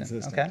consistent.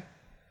 consistent. Okay.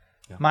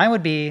 Mine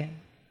would be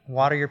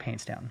water your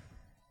paints down.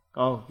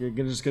 Oh, you're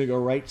just going to go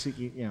right to,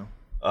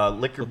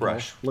 Lick your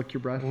brush. lick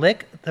your brush.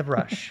 Lick the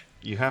brush.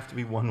 You have to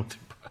be one with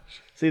your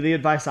brush. See, the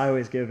advice I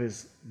always give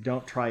is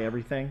don't try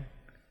everything.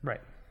 Right.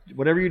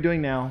 Whatever you're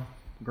doing now,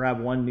 grab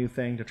one new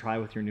thing to try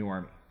with your new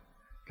army.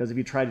 Because if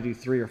you try to do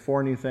 3 or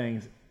 4 new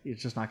things,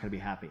 it's just not going to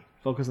be happy.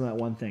 Focus on that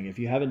one thing. If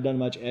you haven't done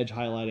much edge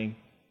highlighting,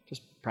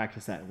 just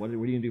practice that. What are you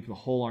going to do for the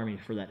whole army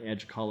for that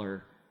edge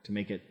color to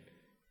make it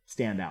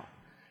stand out?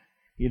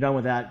 You're done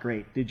with that,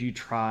 great. Did you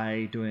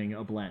try doing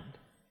a blend?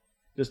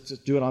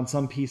 Just do it on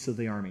some piece of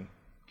the army.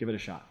 Give it a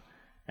shot.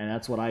 And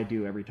that's what I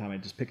do every time. I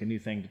just pick a new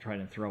thing to try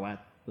to throw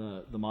at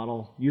the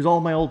model. Use all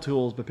my old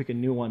tools, but pick a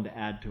new one to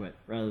add to it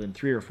rather than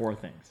 3 or 4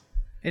 things.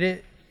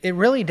 It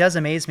really does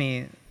amaze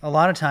me a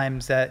lot of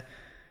times that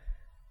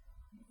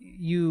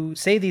you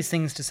say these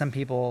things to some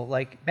people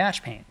like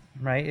batch paint,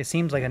 right? It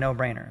seems like a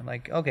no-brainer.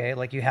 Like, okay,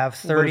 like you have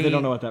 30, What if they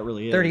don't know what that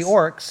really is? 30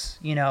 orcs,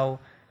 you know,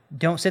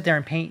 don't sit there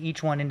and paint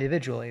each one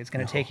individually. It's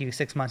going to take you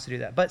 6 months to do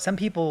that. But some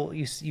people,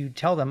 you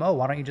tell them, oh,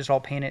 why don't you just all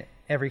paint it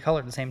every color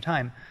at the same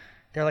time?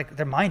 They're like,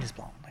 their mind is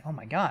blown. Like, oh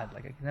my God,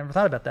 like I never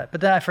thought about that. But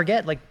then I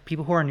forget, like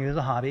people who are new to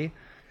the hobby,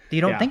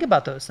 you don't think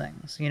about those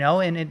things, you know.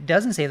 And it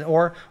doesn't say that,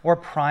 or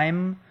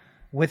prime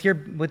with your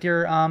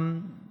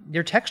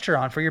texture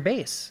on for your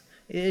base.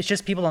 It's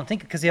just people don't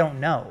think because they don't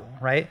know,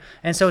 right?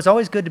 And so it's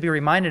always good to be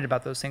reminded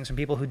about those things from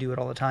people who do it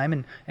all the time.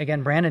 And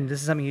again, Brandon,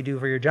 this is something you do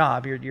for your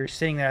job. You're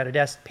sitting there at a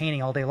desk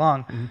painting all day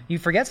long. Mm-hmm. You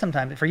forget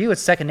sometimes. For you,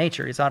 it's second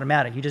nature. It's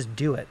automatic. You just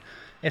do it.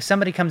 If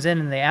somebody comes in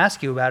and they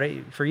ask you about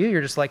it, for you,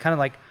 you're just like kind of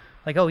like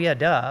oh yeah,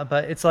 duh.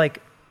 But it's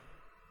like,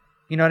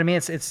 you know what I mean?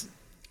 It is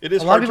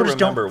a lot of people to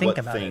remember what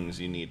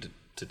things you need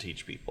to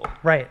teach people,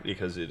 right?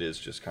 Because it is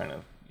just kind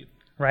of.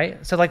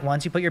 Right. So like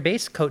once you put your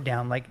base coat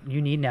down, like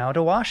you need now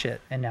to wash it.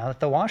 And now that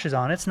the wash is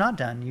on, it's not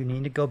done. You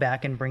need to go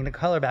back and bring the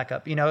color back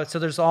up. You know, so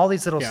there's all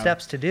these little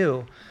steps to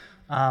do.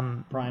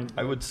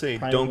 I would say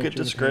don't get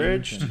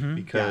discouraged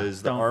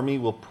because the army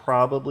will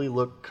probably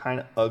look kind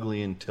of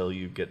ugly until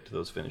you get to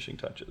those finishing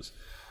touches.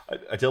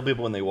 I tell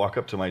people when they walk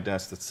up to my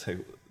desk that say,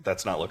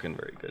 that's not looking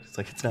very good. It's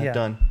like, it's not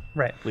done.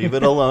 Right. Leave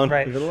it alone.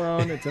 Right. Leave it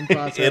alone. It's in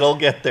process. It'll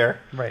get there.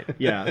 Right.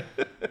 Yeah.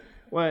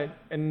 Well,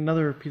 and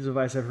another piece of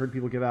advice I've heard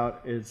people give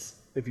out is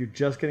if you're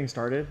just getting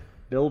started,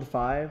 build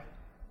 5,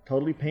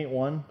 totally paint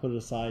 1, put it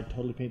aside,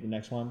 totally paint the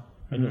next one,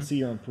 and you'll see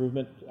your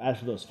improvement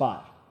after those 5.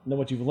 And then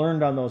what you've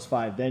learned on those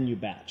 5, then you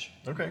batch.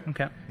 Okay.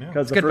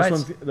 Because the first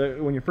one's,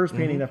 when you're first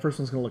painting, that first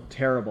one's going to look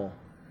terrible.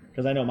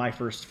 Because I know my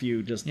first few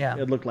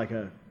it looked like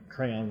a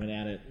crayon went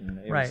at it. And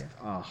it was,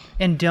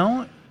 And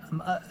don't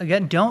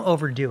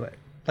overdo it.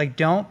 Like,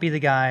 don't be the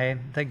guy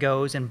that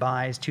goes and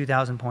buys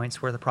 2,000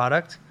 points worth of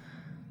product.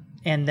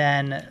 And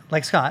then,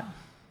 like Scott.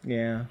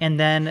 Yeah. And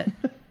then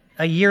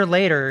a year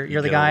later,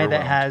 you're the guy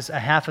that has a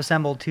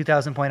half-assembled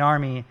 2,000 point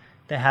army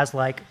that has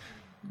like,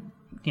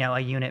 you know, a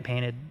unit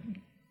painted.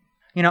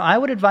 You know, I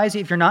would advise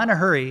you, if you're not in a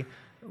hurry,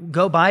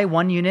 go buy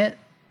one unit,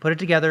 put it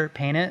together,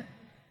 paint it,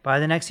 buy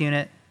the next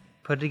unit,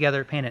 put it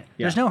together, paint it.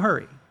 Yeah. There's no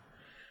hurry.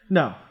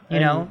 No. You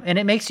know, and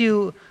it makes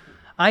you,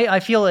 I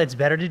feel it's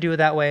better to do it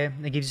that way.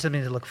 It gives you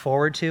something to look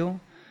forward to.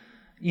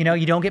 You know,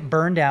 you don't get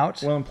burned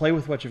out. Well, and play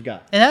with what you've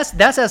got. And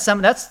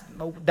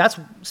that's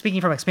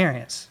speaking from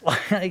experience.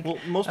 Like, well,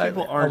 most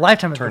people aren't a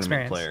lifetime of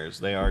tournament experience. Players.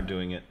 They are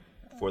doing it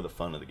for the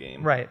fun of the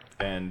game. Right.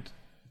 And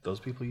those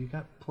people, you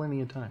got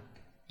plenty of time.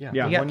 Yeah.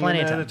 You got plenty of time. One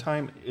unit at a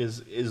time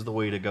is the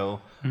way to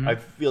go. Mm-hmm. I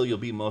feel you'll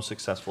be most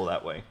successful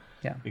that way.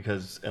 Yeah.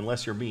 Because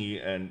unless you're me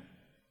and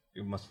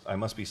I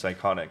must be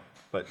psychotic,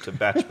 but to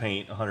batch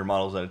paint 100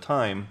 models at a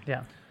time,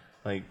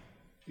 like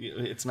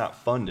it's not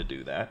fun to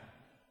do that.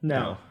 No.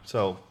 You know?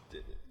 So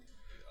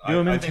do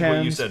them in think what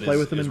you tens, said play is,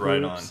 with them is in right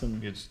groups.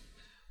 on. It's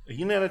a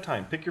unit at a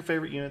time. Pick your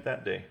favorite unit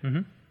that day.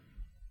 Mm-hmm.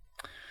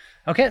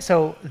 Okay,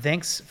 so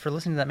thanks for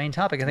listening to that main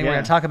topic. I think we're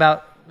going to talk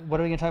about, what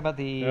are we going to talk about?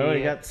 We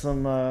got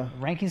some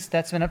rankings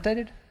that's been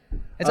updated?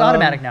 It's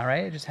automatic now,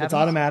 right? It just happens? It's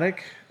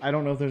automatic. I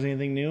don't know if there's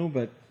anything new,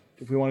 but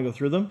if we want to go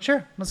through them.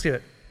 Sure, let's do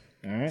it.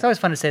 All right. It's always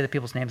fun to say the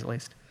people's names at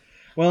least.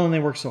 Well, and they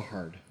work so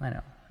hard. I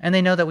know. And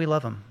they know that we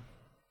love them.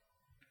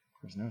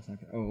 Of course, now it's not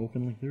going to... Oh,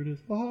 openly. There it is.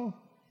 Oh.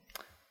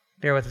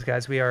 Bear with us,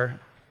 guys. We are...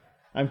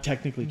 I'm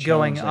technically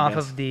going off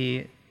of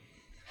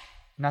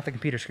not the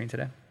computer screen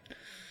today.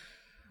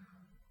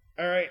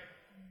 All right.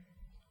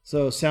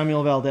 So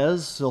Samuel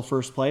Valdez still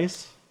first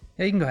place.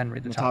 Yeah, you can go ahead and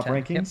read the top 10.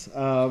 rankings.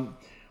 Yep.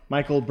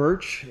 Michael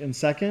Birch in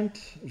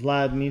second,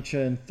 Vlad Nietzsche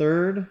in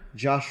third,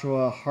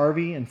 Joshua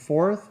Harvey in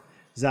fourth,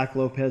 Zach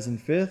Lopez in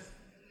fifth,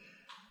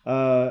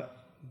 Garnet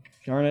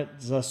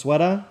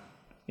Zasueta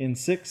in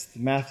sixth,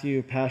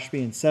 Matthew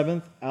Pashby in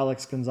seventh,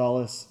 Alex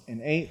Gonzalez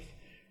in eighth,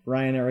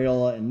 Ryan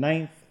Areola in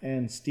ninth,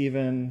 and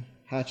Stephen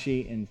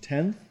Hachi in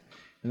 10th.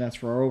 And that's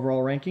for our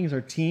overall rankings.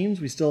 Our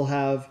teams, we still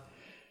have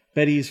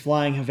Betty's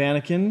Flying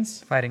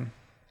Havanikins. Fighting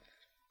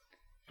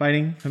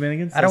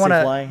Havanikins? I don't want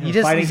to...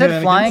 You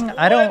said flying?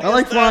 I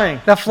like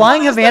flying. The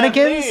Flying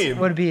Havanikins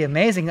would be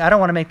amazing. I don't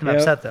want to make them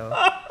upset, though.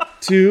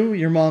 2,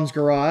 Your Mom's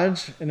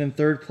Garage. And in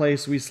third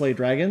place, We Slay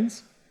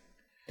Dragons.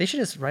 They should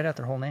just write out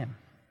their whole name.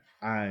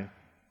 I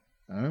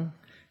don't know.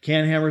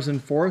 Can Hammers in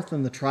fourth,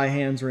 and the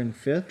Try-Hands are in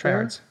fifth.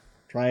 Tryhards.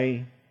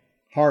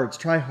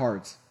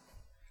 Tryhards.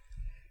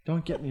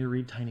 Don't get me to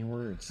read tiny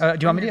words. Do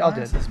you want me to? I'll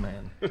do it.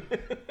 Man.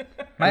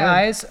 My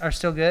eyes are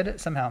still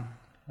good somehow.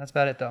 That's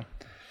about it, though.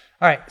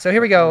 All right, so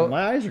here we go.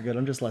 My eyes are good.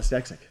 I'm just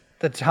dyslexic.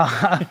 The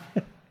top.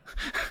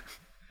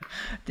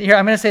 Here,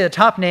 I'm going to say the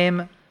top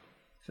name.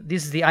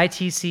 This is the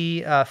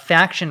ITC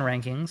faction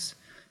rankings.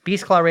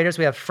 Beast Claw Raiders,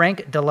 we have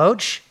Frank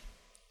Deloach.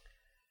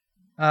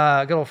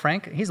 Good old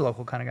Frank. He's a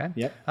local kind of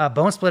guy. Yep.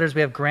 Bone Splitters, we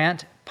have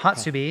Grant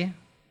Potsubi.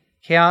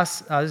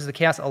 Chaos, this is the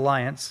Chaos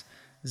Alliance.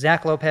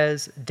 Zach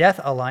Lopez, Death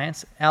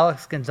Alliance.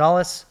 Alex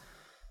Gonzalez,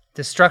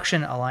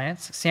 Destruction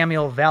Alliance.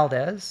 Samuel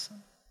Valdez.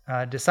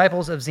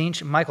 Disciples of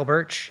Zinch, Michael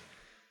Birch.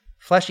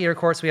 Flesh Eater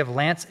Courts, we have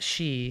Lance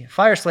Shee.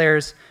 Fire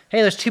Slayers,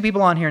 hey, there's 2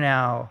 people on here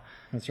now.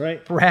 That's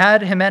right.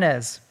 Brad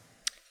Jimenez.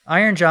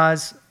 Iron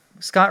Jaws,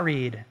 Scott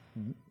Reed.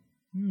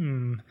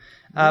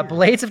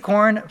 Blades of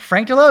Corn,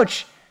 Frank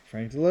Deloach.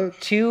 Frank Deloach.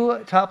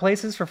 2 top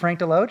places for Frank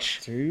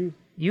Deloach. 2.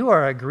 You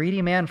are a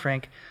greedy man,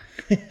 Frank.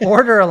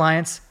 Order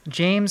Alliance,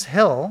 James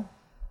Hill.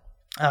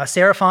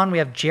 Seraphon, we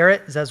have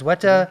Jarrett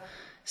Zazueta.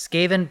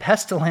 Skaven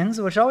Pestilence,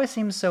 which always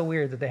seems so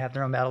weird that they have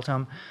their own battle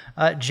tome.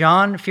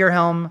 John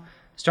Fearhelm,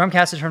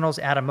 Stormcast Eternals,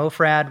 Adam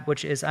Mofrad,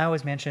 which is, I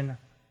always mention,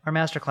 our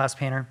masterclass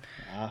painter.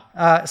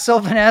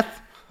 Sylvaneth,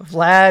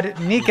 Vlad,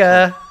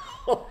 Nika.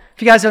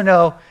 If you guys don't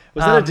know,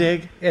 Was that a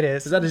dig? It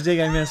is. Is that a dig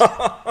I missed?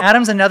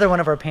 Adam's another one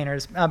of our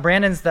painters.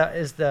 Brandon's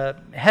is the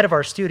head of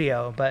our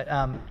studio, but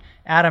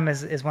Adam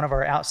is one of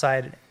our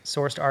outside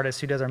sourced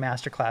artists who does our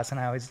masterclass, and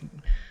I always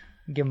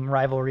give him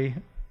rivalry.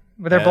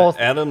 But they're both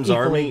Adam's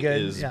equally army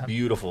good. is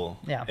beautiful.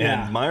 Yeah.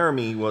 And my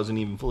army wasn't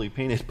even fully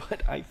painted,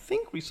 but I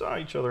think we saw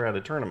each other at a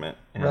tournament.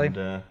 And,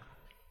 Really?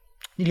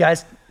 You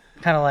guys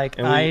kind of like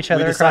and eye each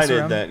other across the decided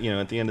room? that,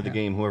 at the end of the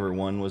game, whoever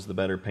won was the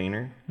better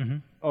painter.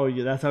 Oh,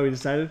 yeah, that's how we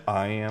decided?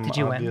 I am Did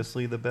you win?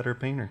 obviously the better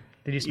painter.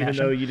 Did you smash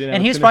Even though him? you didn't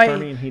and have he's a probably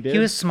army and he did? he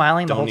was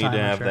smiling the Don't whole need time. to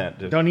I'm have sure.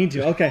 that. Don't need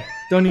to. Okay.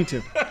 Don't need to.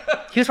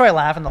 He was probably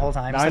laughing the whole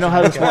time. Now I Such know a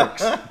how nice this guy.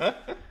 works.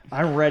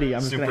 I'm ready.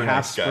 I'm just going Super to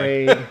half nice guy.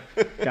 sprayed.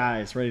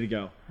 Guys, ready to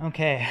go.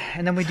 Okay,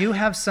 and then we do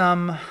have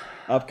some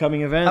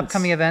Upcoming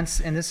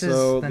events. and this is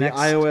So the the next.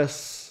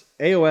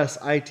 AOS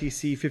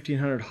ITC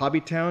 1500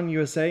 Hobbytown,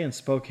 USA in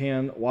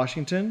Spokane,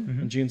 Washington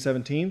on June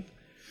 17th.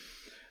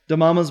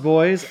 Damama's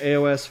Boys,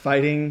 AOS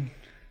Fighting,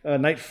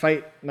 Night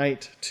Fight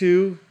Night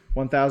 2,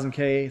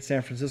 1000K,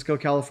 San Francisco,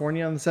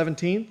 California on the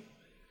 17th.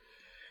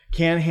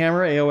 Can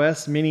Hammer,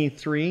 AOS Mini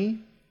 3,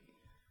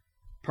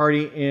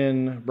 party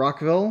in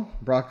Brockville,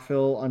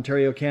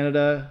 Ontario,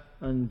 Canada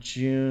on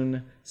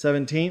June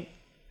 17th.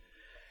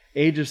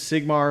 Age of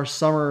Sigmar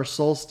Summer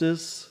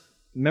Solstice,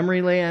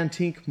 Memory Lane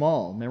Antique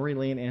Mall.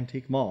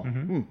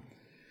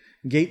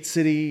 Gate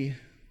City,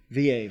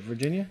 VA,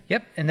 Virginia.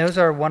 Yep, and those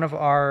are one of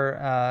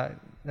our.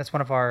 That's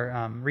one of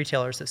our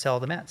retailers that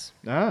sell the mats.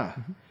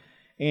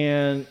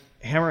 And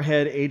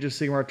Hammerhead Age of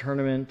Sigmar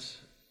tournament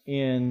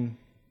in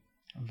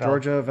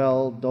Georgia,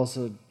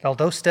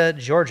 Valdosta,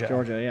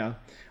 Georgia. yeah,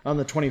 on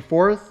the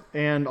 24th.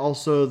 And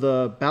also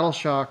the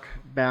Battleshock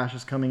Bash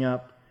is coming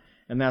up,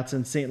 and that's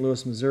in St.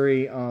 Louis,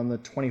 Missouri on the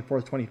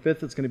 24th,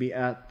 25th. It's going to be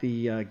at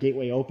the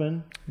Gateway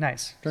Open.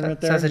 Nice.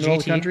 Tournament So there that's in a the middle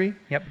of GT. the country.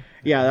 Yep.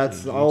 Yeah,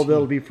 that's all.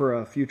 That'll be for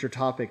a future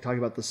topic, talking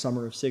about the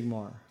Summer of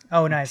Sigmar.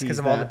 Oh, nice, because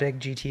of all the that. big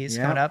GTs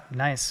Yeah. coming up.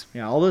 Nice.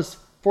 Yeah, all this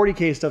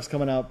 40K stuff's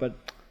coming out, but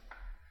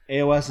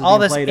AOS is All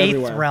being this played Eighth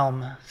everywhere.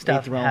 Realm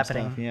stuff Eighth Realm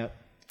happening. stuff, yep.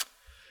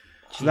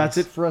 So that's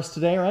it for us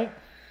today, right?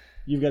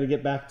 You've got to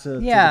get back to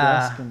the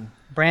desk. And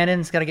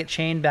Brandon's got to get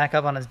chained back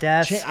up on his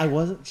desk. I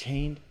wasn't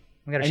chained.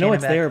 We gotta I chain know him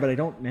it's back. there, but I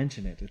don't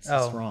mention it. It's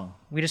just wrong.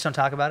 We just don't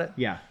talk about it?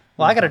 Yeah.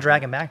 Well, I got to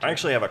drag him back to I it.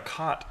 actually have a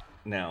cot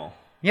now.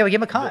 Yeah, we give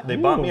him a cot. They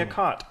bought me a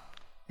cot.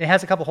 It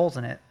has a couple holes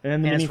in it.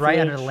 And the it's mini right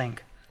under fridge. the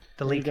link.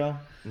 The There you leak. go.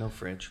 No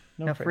fridge.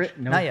 No fridge.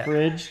 No Not yet.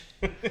 fridge.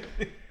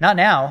 Not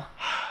now.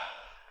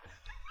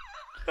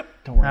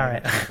 Don't worry. All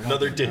right.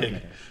 Another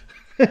dig.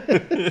 All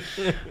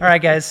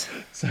right, guys.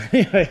 So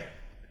anyway,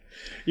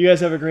 you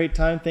guys have a great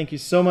time. Thank you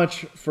so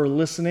much for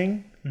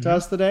listening to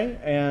us today,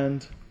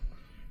 and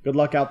good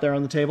luck out there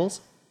on the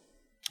tables.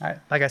 All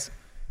right. Bye, guys.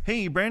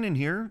 Hey, Brandon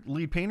here,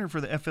 lead painter for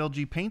the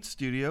FLG Paint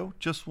Studio.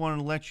 Just wanted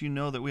to let you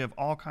know that we have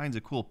all kinds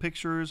of cool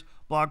pictures,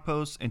 blog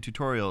posts, and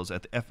tutorials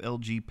at the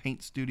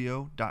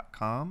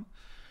flgpaintstudio.com.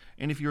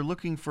 And if you're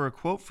looking for a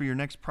quote for your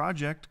next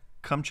project,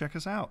 come check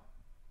us out.